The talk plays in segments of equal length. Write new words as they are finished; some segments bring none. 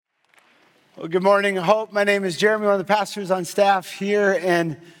Well, good morning, Hope. My name is Jeremy, one of the pastors on staff here,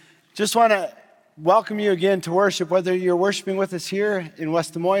 and just want to welcome you again to worship, whether you're worshiping with us here in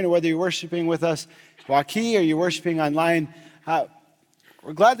West Des Moines or whether you're worshiping with us in Waukee or you're worshiping online.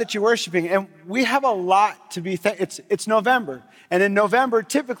 We're glad that you're worshiping, and we have a lot to be it's November, and in November,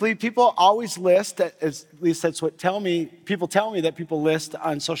 typically people always list, at least that's what people tell me that people list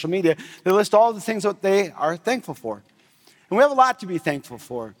on social media. They list all the things that they are thankful for, and we have a lot to be thankful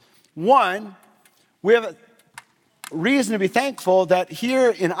for. One, we have a reason to be thankful that here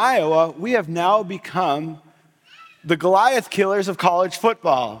in Iowa, we have now become the Goliath killers of college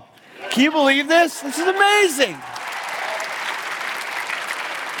football. Can you believe this? This is amazing.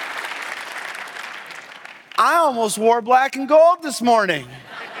 I almost wore black and gold this morning.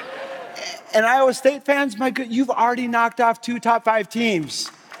 And Iowa State fans, my good, you've already knocked off 2 top 5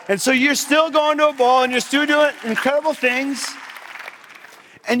 teams. And so you're still going to a bowl and you're still doing incredible things.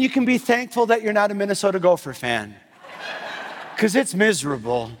 And you can be thankful that you're not a Minnesota Gopher fan, because it's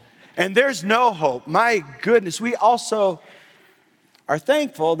miserable and there's no hope. My goodness, we also are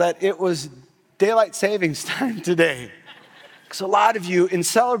thankful that it was daylight savings time today. Because a lot of you, in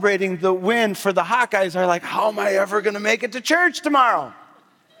celebrating the win for the Hawkeyes, are like, how am I ever going to make it to church tomorrow?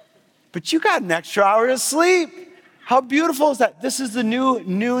 But you got an extra hour of sleep. How beautiful is that? This is the new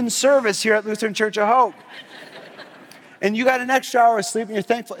noon service here at Lutheran Church of Hope. And you got an extra hour of sleep and you're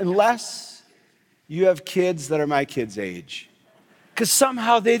thankful, unless you have kids that are my kids' age. Because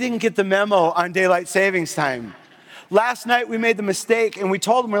somehow they didn't get the memo on daylight savings time. Last night we made the mistake and we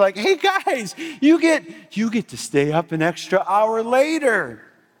told them, we're like, hey guys, you get to stay up an extra hour later.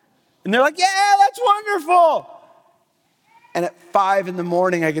 And they're like, yeah, that's wonderful. And at 5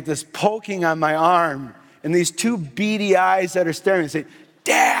 a.m, I get this poking on my arm and these 2 beady eyes that are staring and say,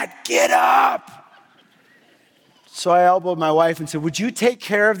 Dad, get up. So I elbowed my wife and said, would you take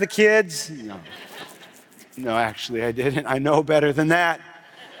care of the kids? No, actually I didn't. I know better than that.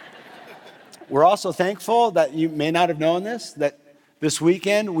 We're also thankful that you may not have known this, that this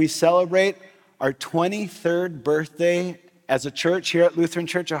weekend we celebrate our 23rd birthday as a church here at Lutheran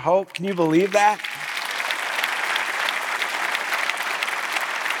Church of Hope. Can you believe that?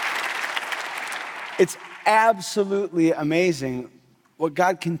 It's absolutely amazing what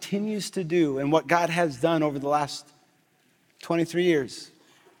God continues to do and what God has done over the last 23 years.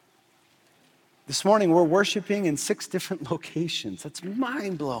 This morning, we're worshiping in 6 different locations. That's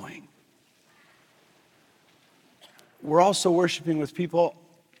mind-blowing. We're also worshiping with people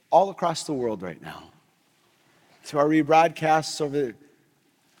all across the world right now. So our rebroadcasts over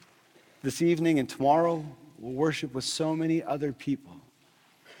this evening and tomorrow, we'll worship with so many other people.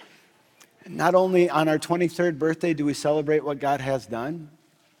 And not only on our 23rd birthday do we celebrate what God has done,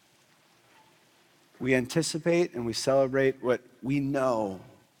 we anticipate and we celebrate what we know,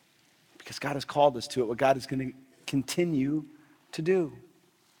 because God has called us to it, what God is going to continue to do.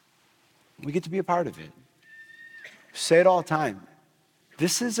 We get to be a part of it. I say it all the time.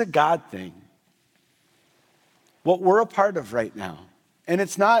 This is a God thing. What we're a part of right now. And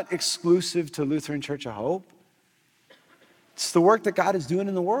it's not exclusive to Lutheran Church of Hope. It's the work that God is doing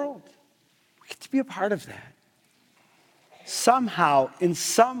in the world. We get to be a part of that. Somehow, in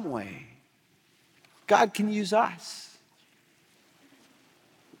some way, God can use us.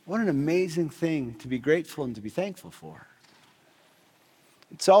 What an amazing thing to be grateful and to be thankful for.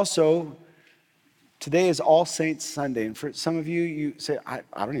 It's also, today is All Saints Sunday. And for some of you, you say, I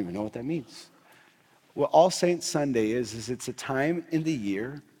don't even know what that means. What All Saints Sunday is it's a time in the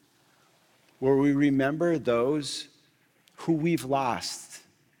year where we remember those who we've lost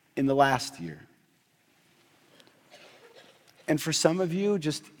in the last year. And for some of you,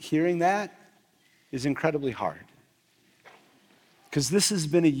 just hearing that is incredibly hard. Because this has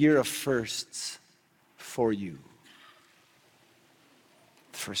been a year of firsts for you.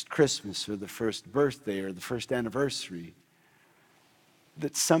 The first Christmas or the first birthday or the first anniversary,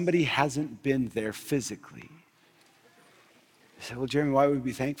 that somebody hasn't been there physically. You say, well, Jeremy, why would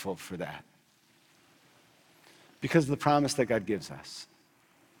we be thankful for that? Because of the promise that God gives us.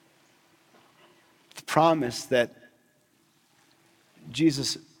 The promise that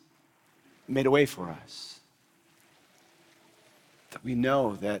Jesus made a way for us. That we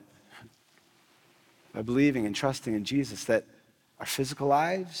know that by believing and trusting in Jesus, that our physical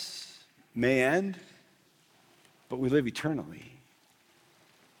lives may end, but we live eternally.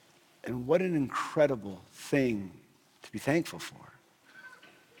 And what an incredible thing to be thankful for.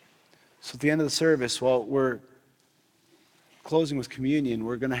 So at the end of the service, while we're closing with communion,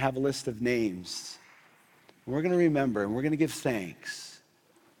 we're going to have a list of names. We're going to remember and we're going to give thanks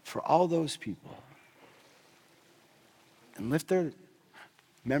for all those people and lift their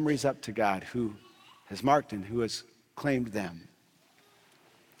memories up to God who has marked and who has claimed them.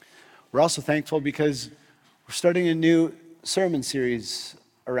 We're also thankful because we're starting a new sermon series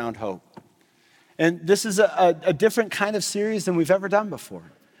around hope. And this is a different kind of series than we've ever done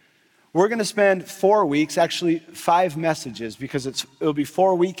before. We're going to spend 4 weeks, actually 5 messages, because it'll be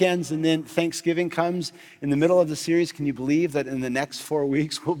 4 weekends and then Thanksgiving comes in the middle of the series. Can you believe that in the next 4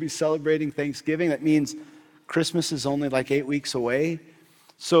 weeks we'll be celebrating Thanksgiving? That means Christmas is only like 8 weeks away.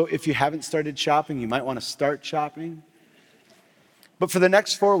 So if you haven't started shopping, you might want to start shopping. But for the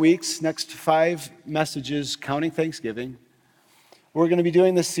next 4 weeks, next 5 messages, counting Thanksgiving, we're going to be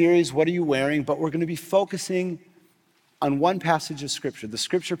doing this series, What Are You Wearing? But we're going to be focusing on one passage of Scripture, the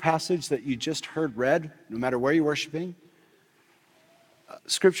Scripture passage that you just heard read, no matter where you're worshiping.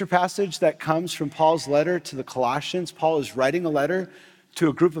 Scripture passage that comes from Paul's letter to the Colossians. Paul is writing a letter to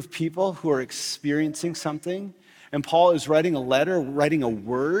a group of people who are experiencing something, and Paul is writing a letter, writing a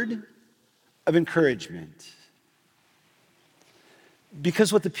word of encouragement.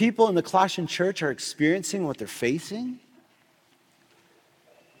 Because what the people in the Colossian church are experiencing, what they're facing,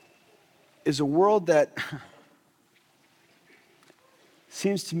 is a world that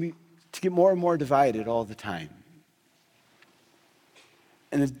seems to get more and more divided all the time.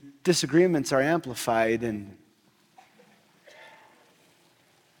 And the disagreements are amplified and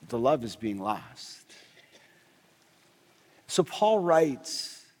the love is being lost. So Paul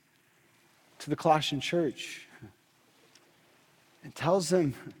writes to the Colossian church and tells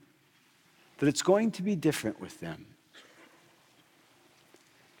them that it's going to be different with them.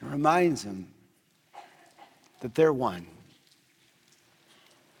 It reminds them that they're one.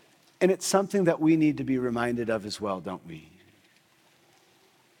 And it's something that we need to be reminded of as well, don't we?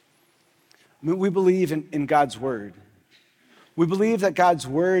 I mean, we believe in God's word. We believe that God's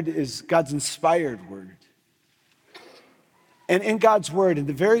word is God's inspired word. And in God's word, in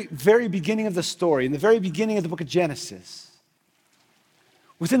the very, very beginning of the story, in the very beginning of the book of Genesis,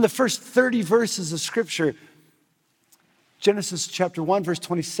 within the first 30 verses of Scripture, Genesis chapter 1, verse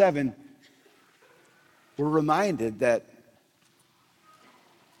 27, we're reminded that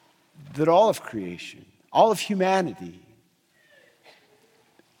all of creation, all of humanity,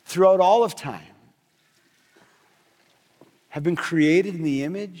 throughout all of time, have been created in the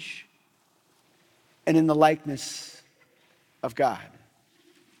image and in the likeness of God.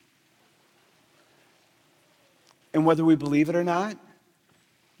 And whether we believe it or not,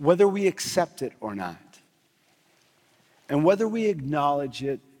 whether we accept it or not, and whether we acknowledge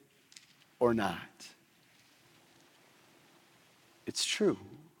it or not, it's true.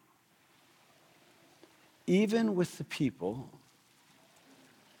 Even with the people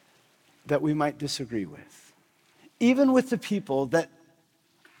that we might disagree with. Even with the people that,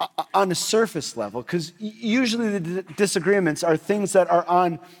 on a surface level, because usually the disagreements are things that are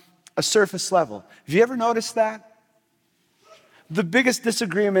on a surface level. Have you ever noticed that? The biggest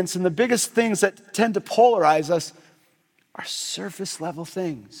disagreements and the biggest things that tend to polarize us are surface level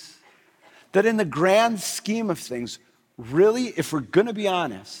things. That in the grand scheme of things, really, if we're going to be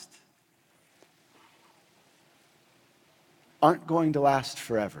honest, aren't going to last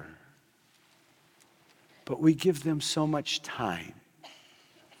forever. But we give them so much time,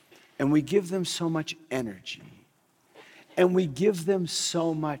 and we give them so much energy, and we give them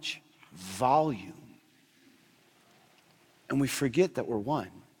so much volume, and we forget that we're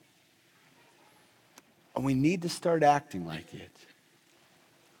one. And we need to start acting like it.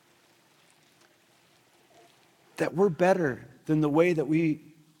 That we're better than the way that we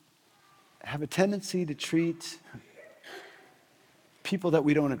have a tendency to treat people that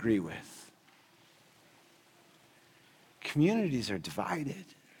we don't agree with. Communities are divided.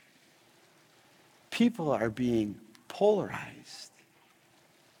 People are being polarized.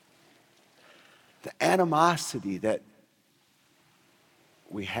 The animosity that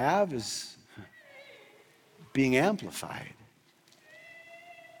we have is being amplified.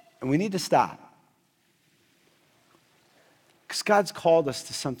 And we need to stop. Because God's called us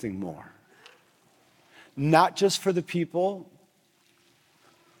to something more. Not just for the people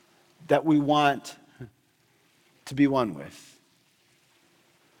that we want to be one with,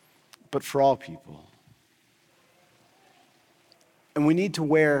 but for all people. And we need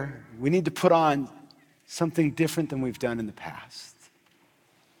to put on something different than we've done in the past.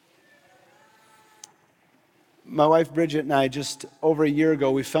 My wife Bridget and I, just over a year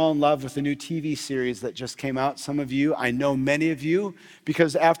ago, we fell in love with a new TV series that just came out. Some of you, I know many of you,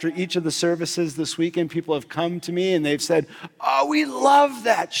 because after each of the services this weekend, people have come to me and they've said, "Oh, we love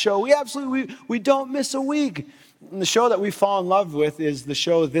that show. We don't miss a week." And the show that we fall in love with is the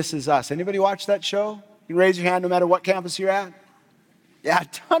show This Is Us. Anybody watch that show? You can raise your hand no matter what campus you're at. Yeah, a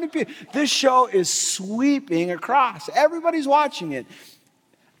ton of people. This show is sweeping across. Everybody's watching it.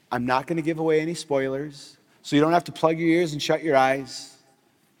 I'm not going to give away any spoilers, so you don't have to plug your ears and shut your eyes.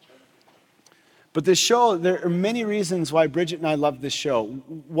 But this show, there are many reasons why Bridget and I love this show.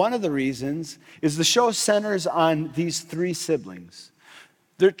 One of the reasons is the show centers on these three siblings.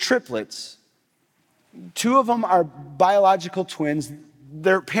 They're triplets. Two of them are biological twins.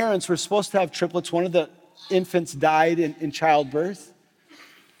 Their parents were supposed to have triplets. One of the infants died in childbirth.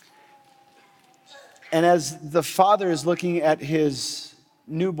 And as the father is looking at his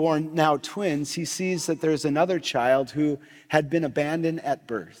newborn, now twins, he sees that there's another child who had been abandoned at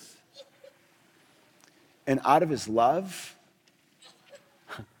birth. And out of his love,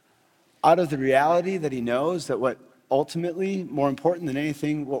 out of the reality that he knows that what ultimately, more important than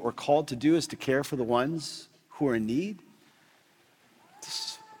anything, what we're called to do is to care for the ones who are in need,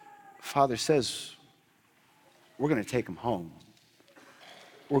 this father says, we're going to take him home.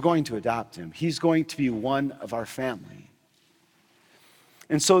 We're going to adopt him. He's going to be one of our family.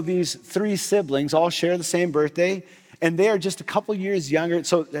 And so these three siblings all share the same birthday, and they are just a couple years younger.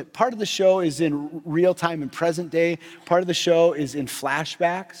 So part of the show is in real time and present day. Part of the show is in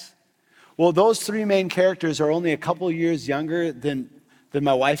flashbacks. Well, those three main characters are only a couple years younger than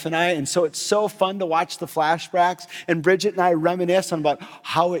my wife and I. And so it's so fun to watch the flashbacks. And Bridget and I reminisce on about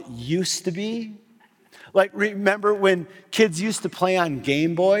how it used to be. Like, remember when kids used to play on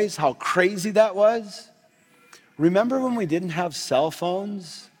Game Boys, how crazy that was? Remember when we didn't have cell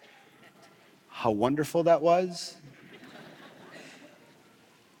phones? How wonderful that was?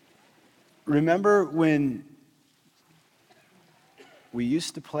 Remember when we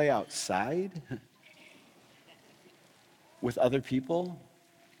used to play outside with other people?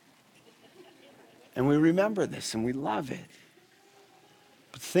 And we remember this and we love it.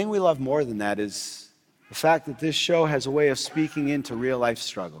 But the thing we love more than that is the fact that this show has a way of speaking into real life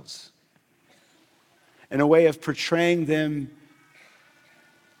struggles and a way of portraying them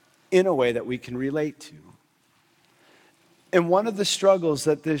in a way that we can relate to. And one of the struggles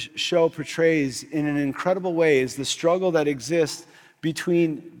that this show portrays in an incredible way is the struggle that exists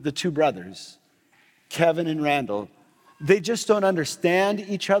between the two brothers, Kevin and Randall. They just don't understand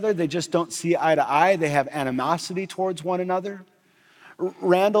each other. They just don't see eye to eye. They have animosity towards one another.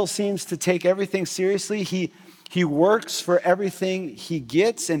 Randall seems to take everything seriously. He works for everything he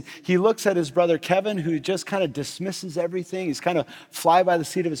gets, and he looks at his brother Kevin, who just kind of dismisses everything. He's kind of fly by the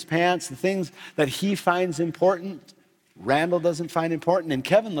seat of his pants. The things that he finds important, Randall doesn't find important. And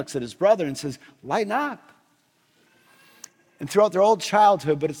Kevin looks at his brother and says, lighten up. And throughout their old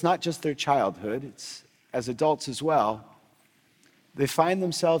childhood, but it's not just their childhood, it's as adults as well, they find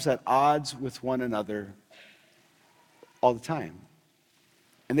themselves at odds with one another all the time.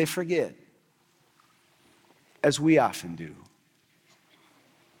 And they forget, as we often do,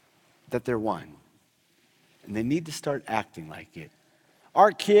 that they're one. And they need to start acting like it.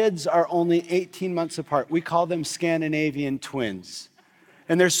 Our kids are only 18 months apart. We call them Scandinavian twins.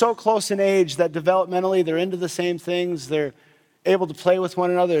 And they're so close in age that developmentally they're into the same things. They're able to play with one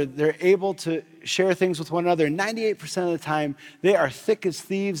another. They're able to share things with one another. 98% of the time, they are thick as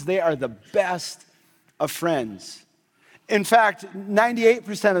thieves. They are the best of friends. In fact,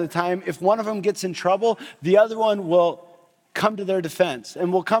 98% of the time, if one of them gets in trouble, the other one will come to their defense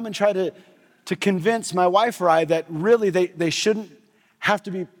and will come and try to convince my wife or I that really they shouldn't have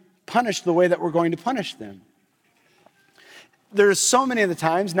to be punished the way that we're going to punish them. There's so many of the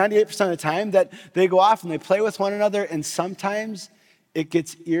times, 98% of the time, that they go off and they play with one another, and sometimes it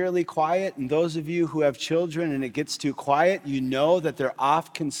gets eerily quiet. And those of you who have children and it gets too quiet, you know that they're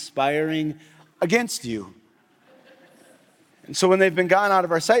off conspiring against you. And so when they've been gone out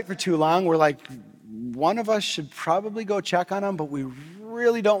of our sight for too long, we're like, one of us should probably go check on them, but we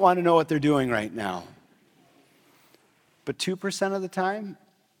really don't want to know what they're doing right now. But 2% of the time,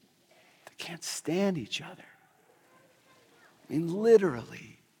 they can't stand each other. I mean,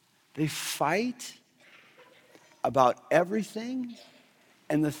 literally, they fight about everything,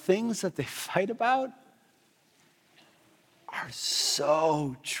 and the things that they fight about are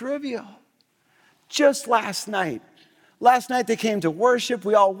so trivial. Just last night they came to worship.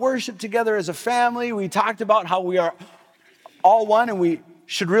 We all worshiped together as a family. We talked about how we are all one and we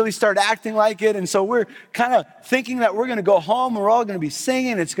should really start acting like it. And so we're kind of thinking that we're going to go home and we're all going to be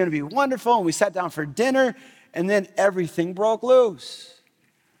singing. It's going to be wonderful. And we sat down for dinner, and then everything broke loose.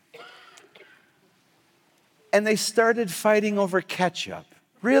 And they started fighting over ketchup.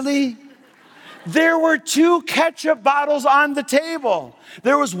 Really? There were 2 ketchup bottles on the table.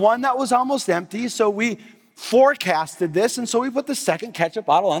 There was one that was almost empty, so we forecasted this, and so we put the second ketchup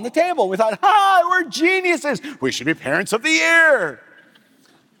bottle on the table. We thought, we're geniuses. We should be parents of the year.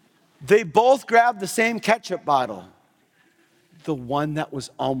 They both grabbed the same ketchup bottle, the one that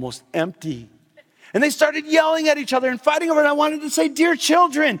was almost empty. And they started yelling at each other and fighting over it. I wanted to say, dear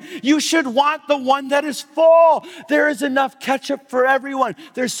children, you should want the one that is full. There is enough ketchup for everyone.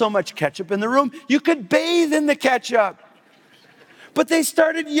 There's so much ketchup in the room, you could bathe in the ketchup. But they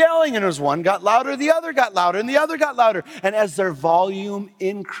started yelling, and as one got louder, the other got louder, and the other got louder. And as their volume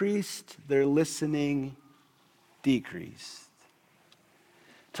increased, their listening decreased.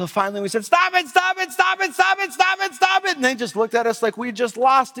 Till finally we said, stop it, stop it, stop it, stop it, stop it, stop it. And they just looked at us like we just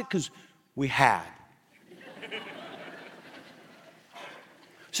lost it because we had.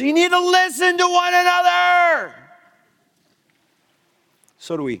 So you need to listen to one another.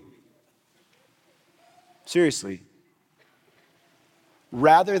 So do we. Seriously.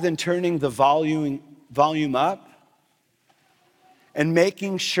 Rather than turning the volume up and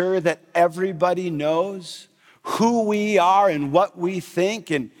making sure that everybody knows who we are and what we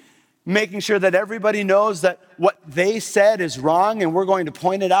think, and making sure that everybody knows that what they said is wrong and we're going to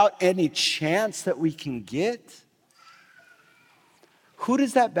point it out any chance that we can get, who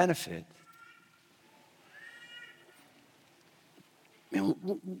does that benefit? I mean,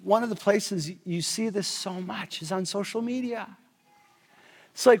 one of the places you see this so much is on social media.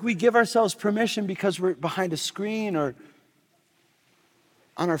 It's like we give ourselves permission because we're behind a screen or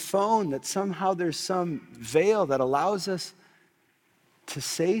on our phone that somehow there's some veil that allows us to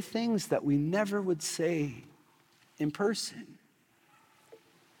say things that we never would say in person.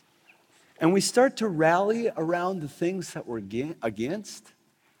 And we start to rally around the things that we're against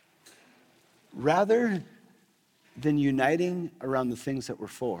rather than uniting around the things that we're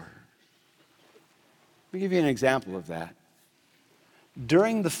for. Let me give you an example of that.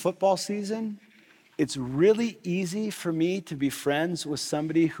 During the football season, it's really easy for me to be friends with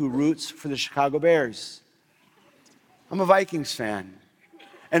somebody who roots for the Chicago Bears. I'm a Vikings fan.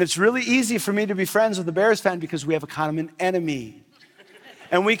 And it's really easy for me to be friends with a Bears fan because we have a common enemy.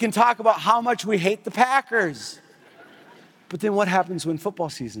 And we can talk about how much we hate the Packers. But then what happens when football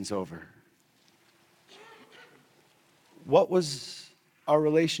season's over? What was our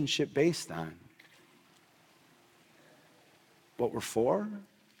relationship based on? What we're for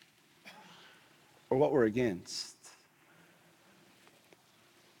or what we're against?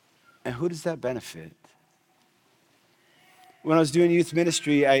 And who does that benefit? When I was doing youth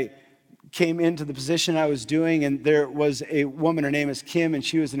ministry, I came into the position I was doing, and there was a woman, her name is Kim, and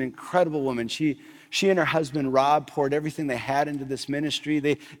she was an incredible woman. She and her husband, Rob, poured everything they had into this ministry.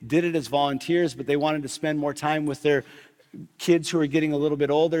 They did it as volunteers, but they wanted to spend more time with their kids who were getting a little bit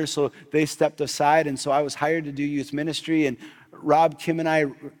older, so they stepped aside, and so I was hired to do youth ministry, and Rob, Kim, and I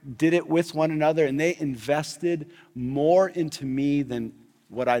did it with one another, and they invested more into me than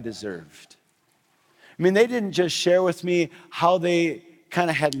what I deserved. I mean, they didn't just share with me how they kind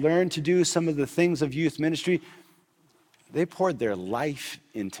of had learned to do some of the things of youth ministry. They poured their life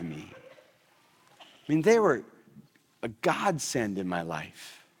into me. I mean, they were a godsend in my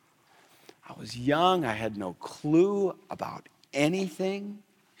life. I was young, I had no clue about anything,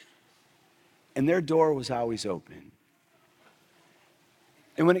 and their door was always open.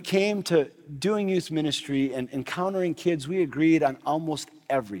 And when it came to doing youth ministry and encountering kids, we agreed on almost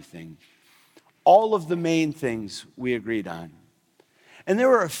everything. All of the main things we agreed on. And there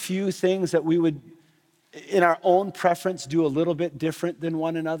were a few things that we would, in our own preference, do a little bit different than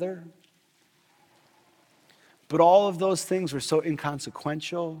one another. But all of those things were so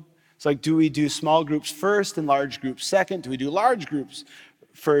inconsequential. It's like, do we do small groups first and large groups second? Do we do large groups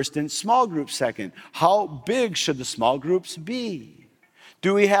first and small groups second? How big should the small groups be?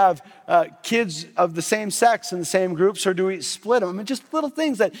 Do we have kids of the same sex in the same groups, or do we split them? I mean, just little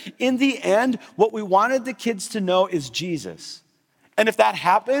things that in the end, what we wanted the kids to know is Jesus. And if that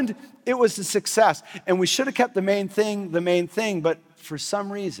happened, it was a success. And we should have kept the main thing, but for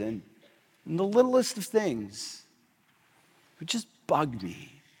some reason, the littlest of things would just bug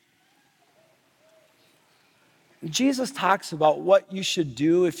me. Jesus talks about what you should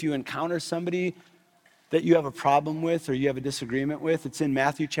do if you encounter somebody that you have a problem with or you have a disagreement with. It's in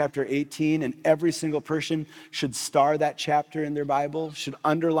Matthew chapter 18, and every single person should star that chapter in their Bible, should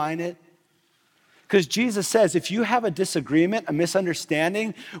underline it. Because Jesus says, if you have a disagreement, a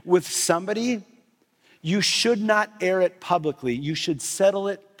misunderstanding with somebody, you should not air it publicly. You should settle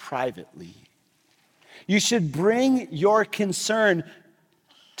it privately. You should bring your concern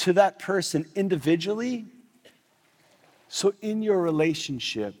to that person individually, so in your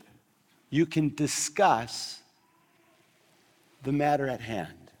relationship, you can discuss the matter at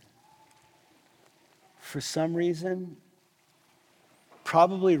hand. For some reason,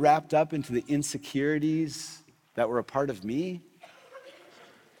 probably wrapped up into the insecurities that were a part of me,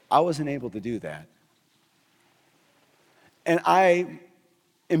 I wasn't able to do that. And I,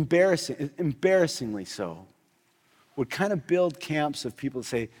 embarrassingly so, would kind of build camps of people to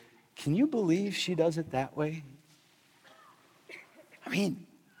say, can you believe she does it that way? I mean,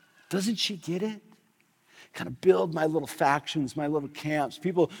 doesn't she get it? Kind of build my little factions, my little camps,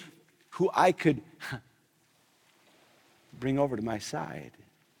 people who I could bring over to my side.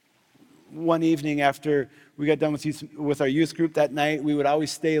 One evening after we got done with our youth group that night, we would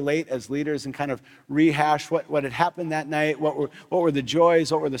always stay late as leaders and kind of rehash what had happened that night, what were the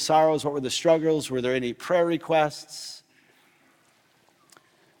joys, what were the sorrows, what were the struggles, were there any prayer requests?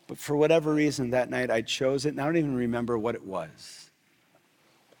 But for whatever reason that night I chose it, and I don't even remember what it was,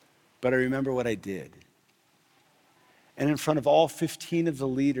 but I remember what I did. And in front of all 15 of the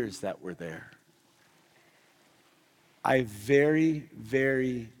leaders that were there, I very,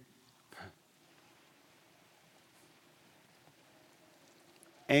 very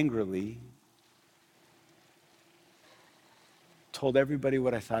angrily told everybody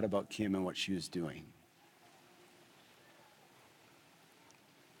what I thought about Kim and what she was doing.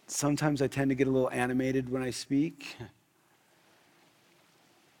 Sometimes I tend to get a little animated when I speak.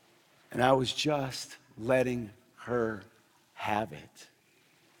 And I was just letting her have it.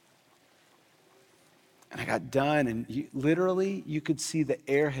 And I got done, and literally, you could see the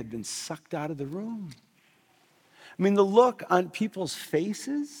air had been sucked out of the room. I mean, the look on people's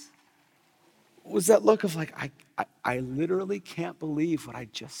faces was that look of like, I literally can't believe what I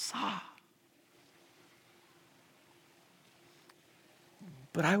just saw.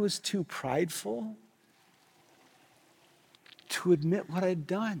 But I was too prideful to admit what I'd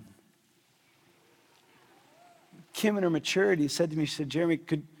done. Kim, in her maturity, said to me, she said, Jeremy,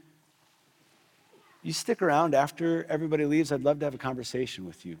 could you stick around after everybody leaves? I'd love to have a conversation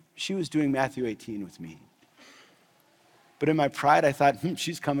with you. She was doing Matthew 18 with me. But in my pride, I thought,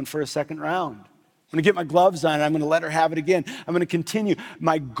 she's coming for a second round. I'm going to get my gloves on, and I'm going to let her have it again. I'm going to continue.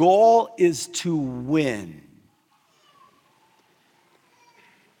 My goal is to win.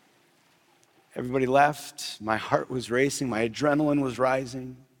 Everybody left. My heart was racing. My adrenaline was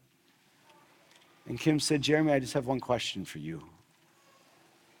rising. And Kim said, Jeremy, I just have one question for you.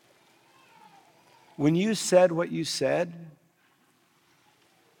 When you said what you said,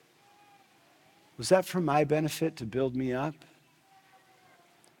 was that for my benefit to build me up?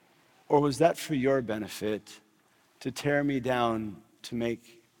 Or was that for your benefit to tear me down to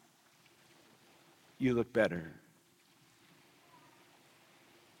make you look better?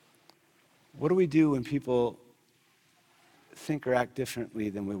 What do we do when people think or act differently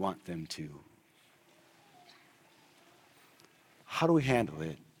than we want them to? How do we handle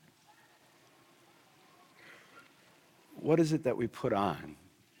it? What is it that we put on?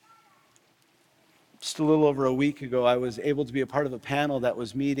 Just a little over a week ago, I was able to be a part of a panel that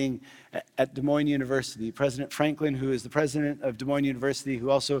was meeting at Des Moines University. President Franklin, who is the president of Des Moines University, who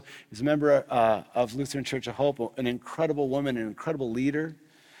also is a member of Lutheran Church of Hope, an incredible woman, an incredible leader.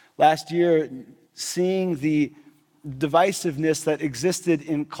 Last year, seeing the divisiveness that existed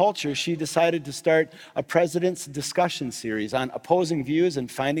in culture, she decided to start a president's discussion series on opposing views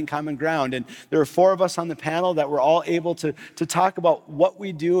and finding common ground. And there were 4 of us on the panel that were all able to talk about what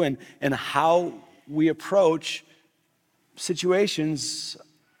we do and how we approach situations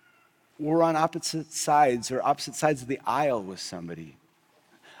where we're on opposite sides of the aisle with somebody.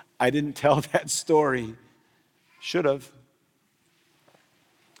 I didn't tell that story. Should have.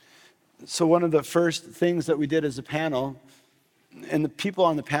 So one of the first things that we did as a panel, and the people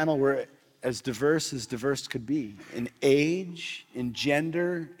on the panel were as diverse could be, in age, in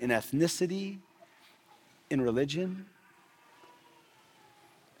gender, in ethnicity, in religion.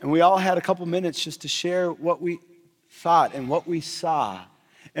 And we all had a couple minutes just to share what we thought and what we saw.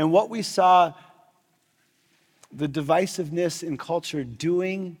 And what we saw the divisiveness in culture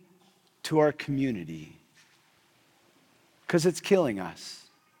doing to our community. Because it's killing us.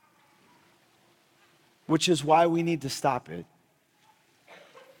 Which is why we need to stop it.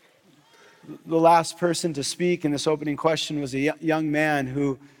 The last person to speak in this opening question was a young man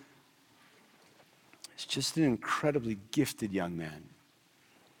who is just an incredibly gifted young man.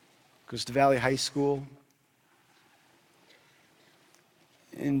 Goes to Valley High School.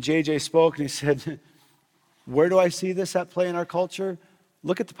 And JJ spoke and he said, where do I see this at play in our culture?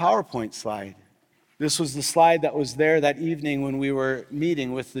 Look at the PowerPoint slide. This was the slide that was there that evening when we were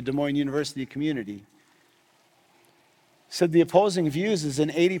meeting with the Des Moines University community. Said the opposing views is an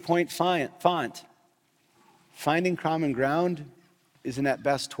 80-point font. Finding common ground is an at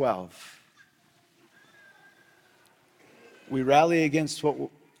best 12. We rally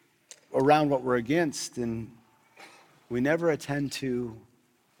around what we're against, and we never attend to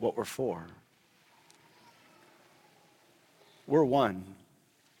what we're for. We're one.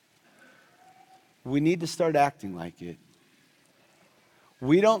 We need to start acting like it.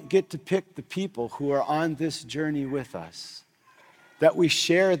 We don't get to pick the people who are on this journey with us, that we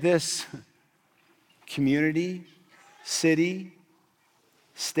share this community, city,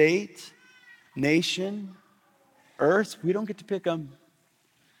 state, nation, earth. We don't get to pick them,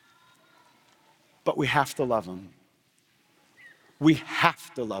 but we have to love them. We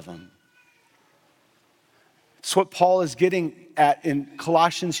have to love them. It's what Paul is getting at in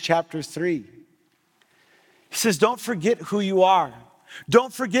Colossians chapter 3. He says, don't forget who you are.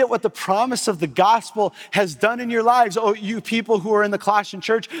 Don't forget what the promise of the gospel has done in your lives. Oh, you people who are in the Colossian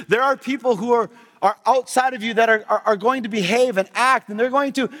church, there are people who are outside of you that are going to behave and act, and they're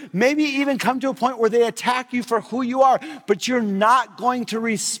going to maybe even come to a point where they attack you for who you are, but you're not going to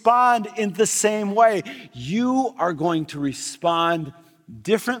respond in the same way. You are going to respond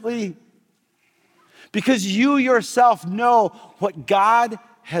differently because you yourself know what God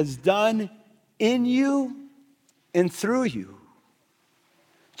has done in you and through you.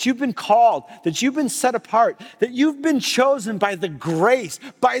 That you've been called, that you've been set apart, that you've been chosen by the grace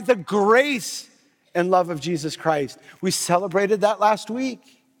and love of Jesus Christ. We celebrated that last week.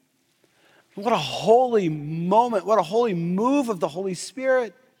 What a holy moment, what a holy move of the Holy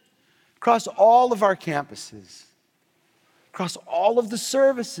Spirit across all of our campuses, across all of the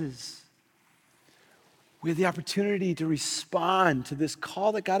services. We have the opportunity to respond to this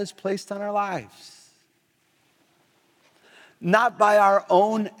call that God has placed on our lives. Not by our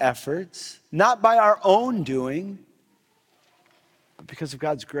own efforts, not by our own doing, but because of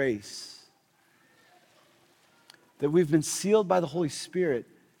God's grace. That we've been sealed by the Holy Spirit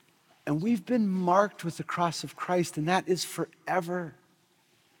and we've been marked with the cross of Christ, and that is forever.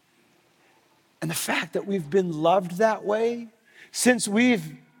 And the fact that we've been loved that way, since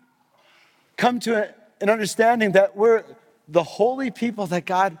we've come to an understanding that we're the holy people that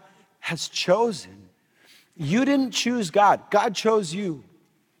God has chosen. You didn't choose God. God chose you.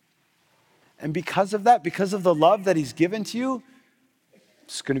 And because of that, because of the love that he's given to you,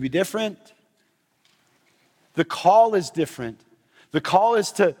 it's going to be different. The call is different. The call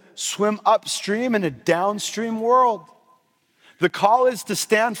is to swim upstream in a downstream world. The call is to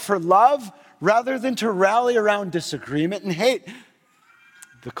stand for love rather than to rally around disagreement and hate.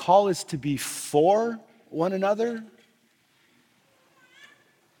 The call is to be for one another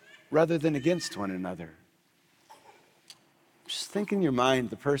rather than against one another. Just think in your mind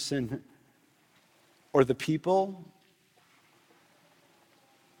the person or the people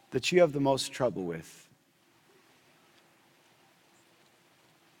that you have the most trouble with.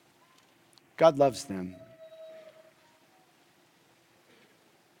 God loves them.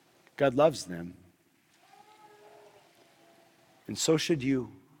 God loves them. And so should you.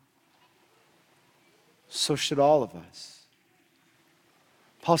 So should all of us.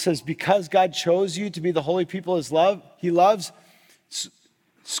 Paul says, because God chose you to be the holy people he loves,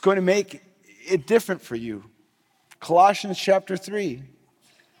 it's going to make it different for you. Colossians chapter 3.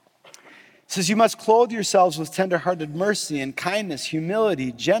 It says, you must clothe yourselves with tender-hearted mercy and kindness,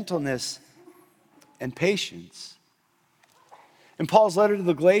 humility, gentleness, and patience. In Paul's letter to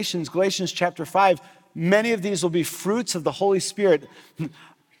the Galatians, Galatians chapter 5, many of these will be fruits of the Holy Spirit.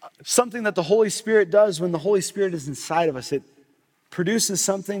 Something that the Holy Spirit does when the Holy Spirit is inside of us. It produces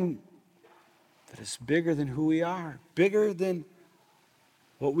something that is bigger than who we are, bigger than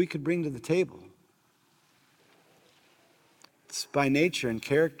what we could bring to the table. It's by nature and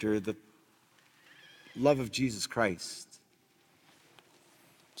character the love of Jesus Christ.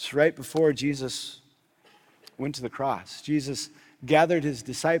 It's right before Jesus went to the cross. Jesus gathered his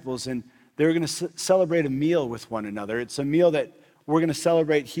disciples and they were going to celebrate a meal with one another. It's a meal that we're going to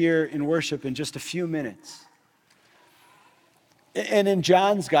celebrate here in worship in just a few minutes. And in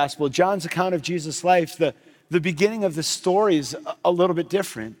John's gospel, John's account of Jesus' life, the beginning of the story is a little bit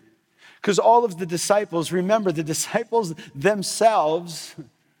different. Because all of the disciples, remember, the disciples themselves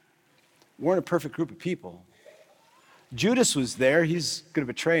weren't a perfect group of people. Judas was there. He's going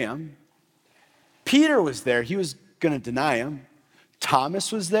to betray him. Peter was there. He was going to deny him.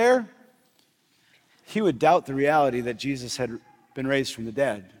 Thomas was there. He would doubt the reality that Jesus had been raised from the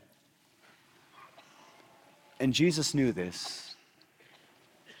dead. And Jesus knew this.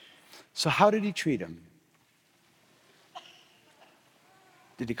 So how did he treat him?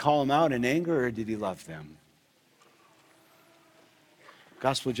 Did he call them out in anger or did he love them?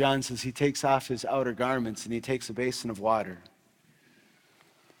 Gospel of John says he takes off his outer garments and he takes a basin of water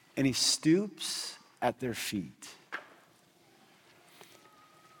and he stoops at their feet.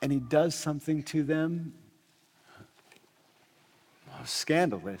 And he does something to them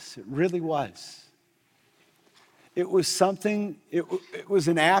scandalous. It really was. It was something, it was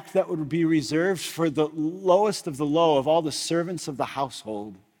an act that would be reserved for the lowest of the low of all the servants of the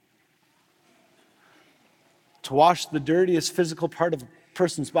household. To wash the dirtiest physical part of a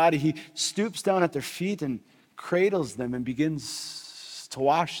person's body, he stoops down at their feet and cradles them and begins to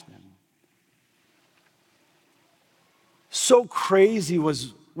wash them. So crazy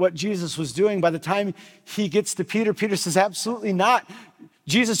was what Jesus was doing. By the time he gets to Peter, Peter says, absolutely not.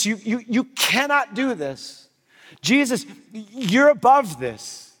 Jesus, you cannot do this. Jesus, you're above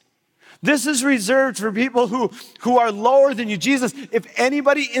this. This is reserved for people who are lower than you. Jesus, if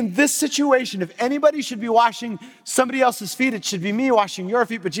anybody in this situation, if anybody should be washing somebody else's feet, it should be me washing your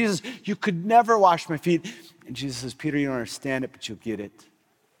feet. But Jesus, you could never wash my feet. And Jesus says, Peter, you don't understand it, but you'll get it.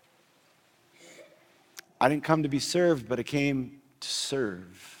 I didn't come to be served, but I came to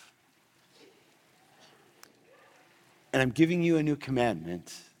serve. And I'm giving you a new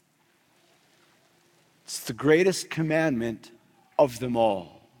commandment. It's the greatest commandment of them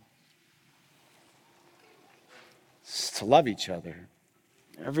all. It's to love each other.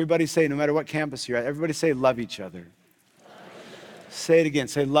 Everybody say, no matter what campus you're at, everybody say, love each other. Love each other. Say it again,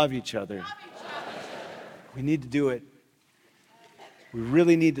 say, love each other. Love each other. We need to do it. We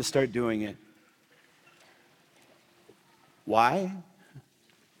really need to start doing it. Why?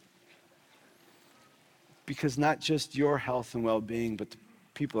 Because not just your health and well-being, but the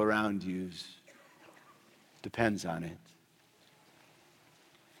people around you depends on it.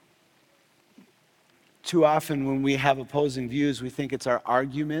 Too often when we have opposing views, we think it's our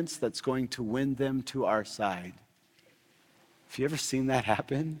arguments that's going to win them to our side. Have you ever seen that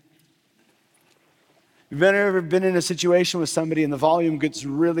happen? You've ever been in a situation with somebody and the volume gets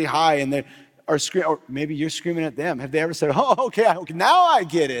really high and they are screaming, or maybe you're screaming at them. Have they ever said, oh, okay, now I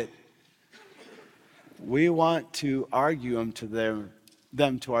get it? We want to argue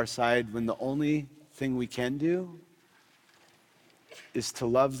them to our side when the only thing we can do is to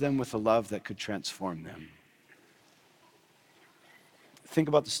love them with a love that could transform them. Think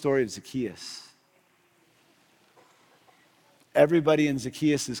about the story of Zacchaeus. Everybody in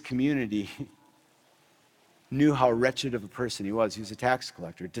Zacchaeus' community knew how wretched of a person he was. He was a tax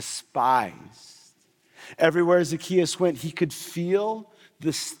collector, despised. Everywhere Zacchaeus went, he could feel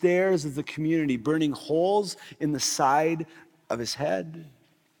the stares of the community burning holes in the side of his head.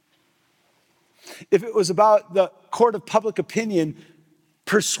 If it was about the court of public opinion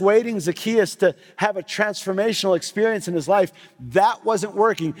persuading Zacchaeus to have a transformational experience in his life, that wasn't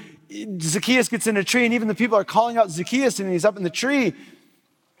working. Zacchaeus gets in a tree, and even the people are calling out Zacchaeus, and he's up in the tree.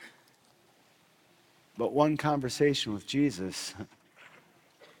 But one conversation with Jesus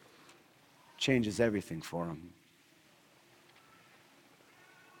changes everything for him.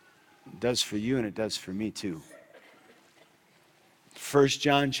 It does for you, and it does for me too. 1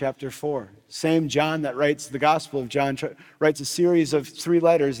 John chapter 4. Same John that writes the Gospel of John, writes a series of 3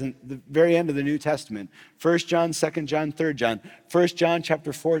 letters in the very end of the New Testament. 1 John, 2 John, 3 John. 1 John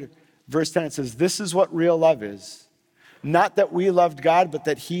chapter 4, verse 10, it says, this is what real love is. Not that we loved God, but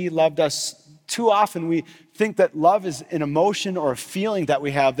that he loved us. Too often we think that love is an emotion or a feeling that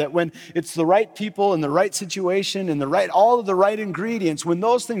we have, that when it's the right people in the right situation and all of the right ingredients, when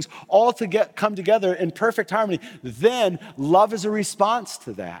those things all come together in perfect harmony, then love is a response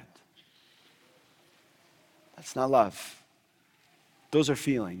to that. That's not love. Those are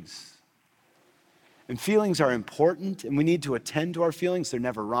feelings. And feelings are important, and we need to attend to our feelings. They're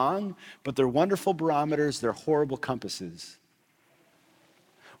never wrong, but they're wonderful barometers. They're horrible compasses.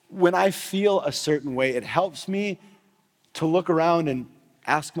 When I feel a certain way, it helps me to look around and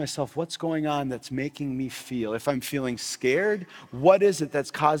ask myself, what's going on that's making me feel? If I'm feeling scared, what is it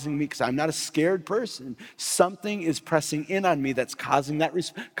that's causing me? Because I'm not a scared person. Something is pressing in on me that's causing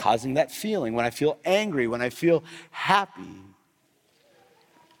that feeling. When I feel angry, when I feel happy.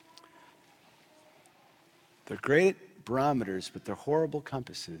 They're great barometers, but they're horrible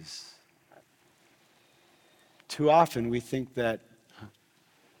compasses. Too often we think that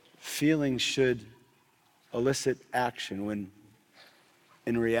feelings should elicit action when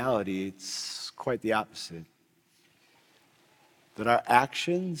in reality it's quite the opposite. That our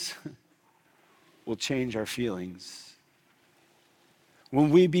actions will change our feelings. When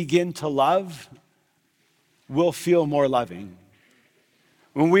we begin to love, we'll feel more loving.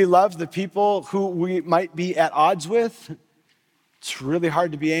 When we love the people who we might be at odds with, it's really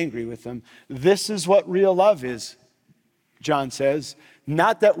hard to be angry with them. This is what real love is, John says.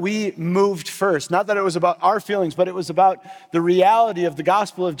 Not that we moved first, not that it was about our feelings, but it was about the reality of the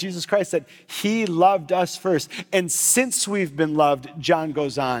gospel of Jesus Christ, that he loved us first. And since we've been loved, John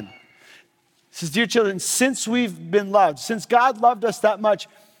goes on, says, dear children, since we've been loved, since God loved us that much,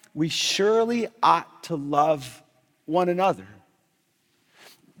 we surely ought to love one another.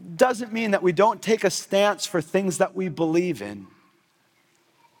 Doesn't mean that we don't take a stance for things that we believe in,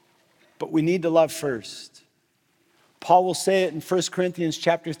 but we need to love first. Paul will say it in 1 Corinthians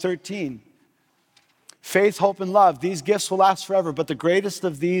chapter 13. Faith, hope, and love, these gifts will last forever, but the greatest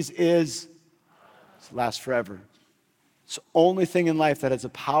of these is last forever. It's the only thing in life that has the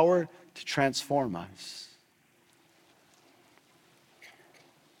power to transform us.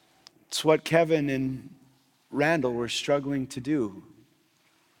 It's what Kevin and Randall were struggling to do.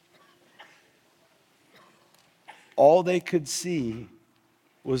 All they could see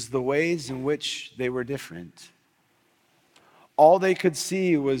was the ways in which they were different. All they could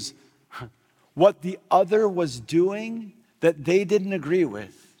see was what the other was doing that they didn't agree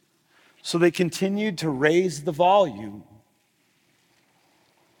with. So they continued to raise the volume,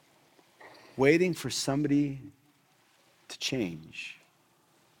 waiting for somebody to change.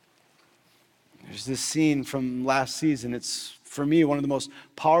 There's this scene from last season. It's, for me, one of the most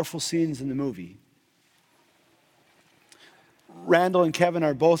powerful scenes in the movie. Randall and Kevin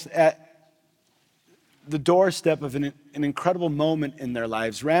are both at the doorstep of an incredible moment in their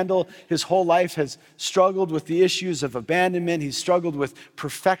lives. Randall, his whole life, has struggled with the issues of abandonment. He's struggled with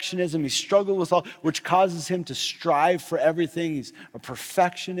perfectionism. He's struggled with all, which causes him to strive for everything. He's a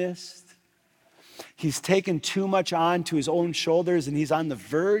perfectionist. He's taken too much on to his own shoulders, and he's on the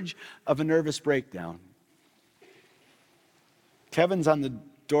verge of a nervous breakdown. Kevin's on the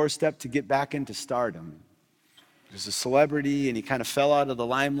doorstep to get back into stardom. He was a celebrity, and he kind of fell out of the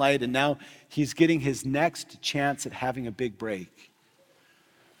limelight, and now he's getting his next chance at having a big break.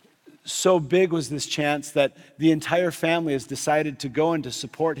 So big was this chance that the entire family has decided to go and to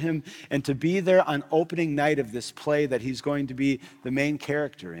support him and to be there on opening night of this play that he's going to be the main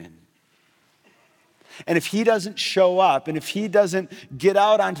character in. And if he doesn't show up, and if he doesn't get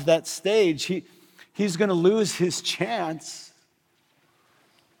out onto that stage, he's going to lose his chance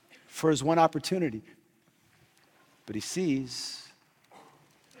for his one opportunity. But he sees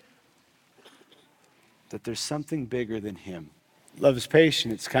that there's something bigger than him. Love is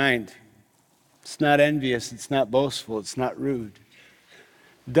patient, it's kind. It's not envious, it's not boastful, it's not rude.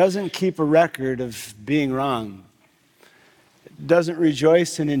 It doesn't keep a record of being wrong. It doesn't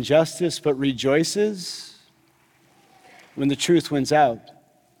rejoice in injustice, but rejoices when the truth wins out.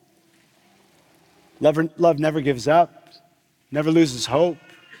 Love never gives up, never loses hope.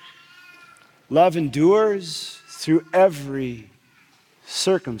 Love endures through every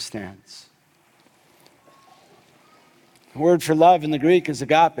circumstance. The word for love in the Greek is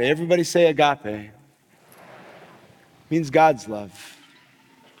agape. Everybody say agape. It means God's love.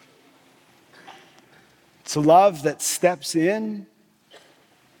 It's a love that steps in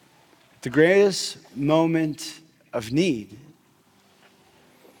at the greatest moment of need.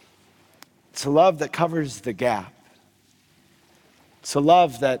 It's a love that covers the gap. It's a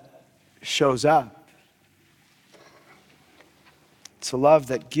love that shows up. It's a love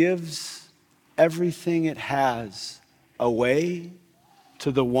that gives everything it has away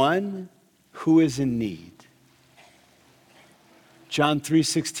to the one who is in need. John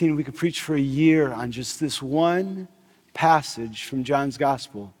 3:16, we could preach for a year on just this one passage from John's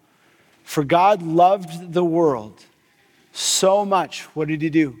gospel. For God loved the world so much, what did he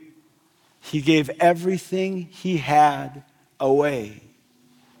do? He gave everything he had away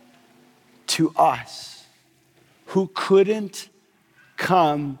to us who couldn't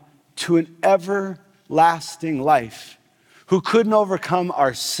come to an everlasting life, who couldn't overcome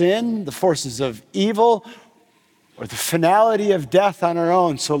our sin, the forces of evil, or the finality of death on our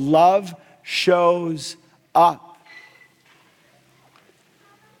own. So love shows up.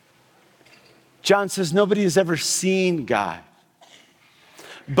 John says nobody has ever seen God.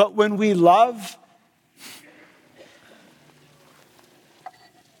 But when we love,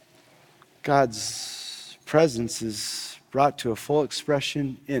 God's presence is brought to a full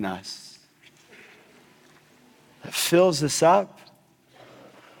expression in us. That fills us up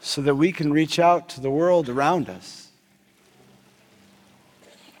so that we can reach out to the world around us.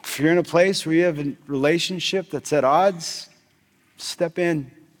 If you're in a place where you have a relationship that's at odds, step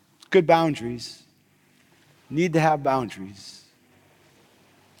in. Good boundaries. Need to have boundaries.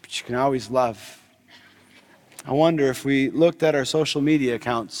 But you can always love. I wonder if we looked at our social media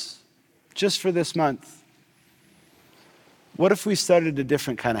accounts just for this month, what if we started a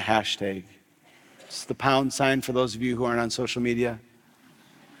different kind of hashtag? It's the pound sign for those of you who aren't on social media.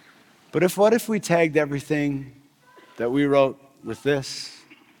 But what if we tagged everything that we wrote with this?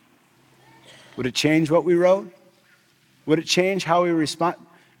 Would it change what we wrote? Would it change how we respond?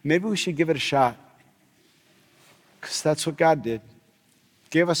 maybe we should give it a shot. Because that's what God did.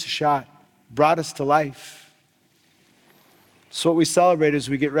 Gave us a shot, brought us to life. So what we celebrate as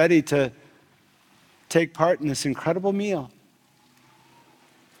we get ready to take part in this incredible meal.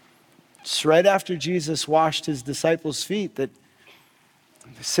 It's right after Jesus washed his disciples' feet that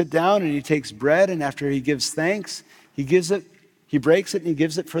they sit down and he takes bread, and after he gives thanks, he breaks it and he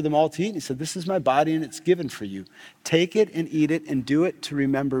gives it for them all to eat. And he said, this is my body and it's given for you. Take it and eat it and do it to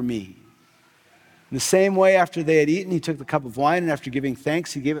remember me. In the same way, after they had eaten, he took the cup of wine, and after giving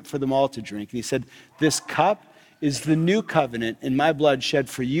thanks, he gave it for them all to drink. And he said, this cup is the new covenant in my blood, shed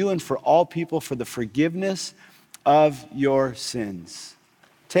for you and for all people for the forgiveness of your sins.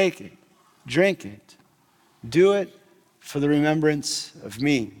 Take it, drink it, do it for the remembrance of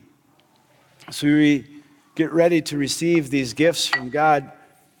me. So we get ready to receive these gifts from God.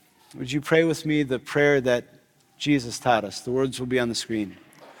 Would you pray with me the prayer that Jesus taught us? The words will be on the screen.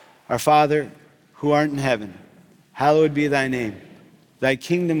 Our Father, who art in heaven, hallowed be thy name. Thy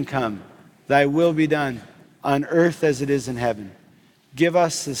kingdom come, thy will be done, on earth as it is in heaven. Give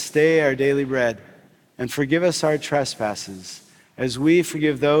us this day our daily bread, and forgive us our trespasses, as we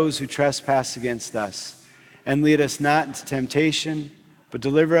forgive those who trespass against us. And lead us not into temptation, but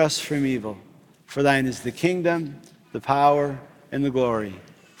deliver us from evil. For thine is the kingdom, the power, and the glory,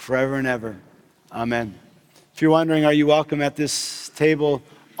 forever and ever. Amen. If you're wondering, are you welcome at this table?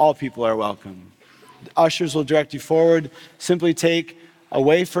 All people are welcome. Ushers will direct you forward. Simply take a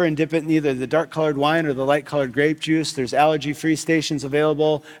wafer and dip it in either the dark-colored wine or the light-colored grape juice. There's allergy-free stations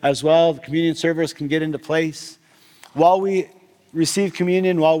available as well. The communion servers can get into place. While we receive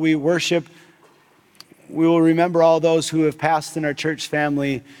communion, while we worship, we will remember all those who have passed in our church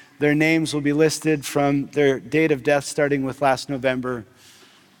family. Their names will be listed from their date of death starting with last November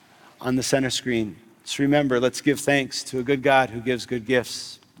on the center screen. So remember, let's give thanks to a good God who gives good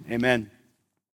gifts. Amen.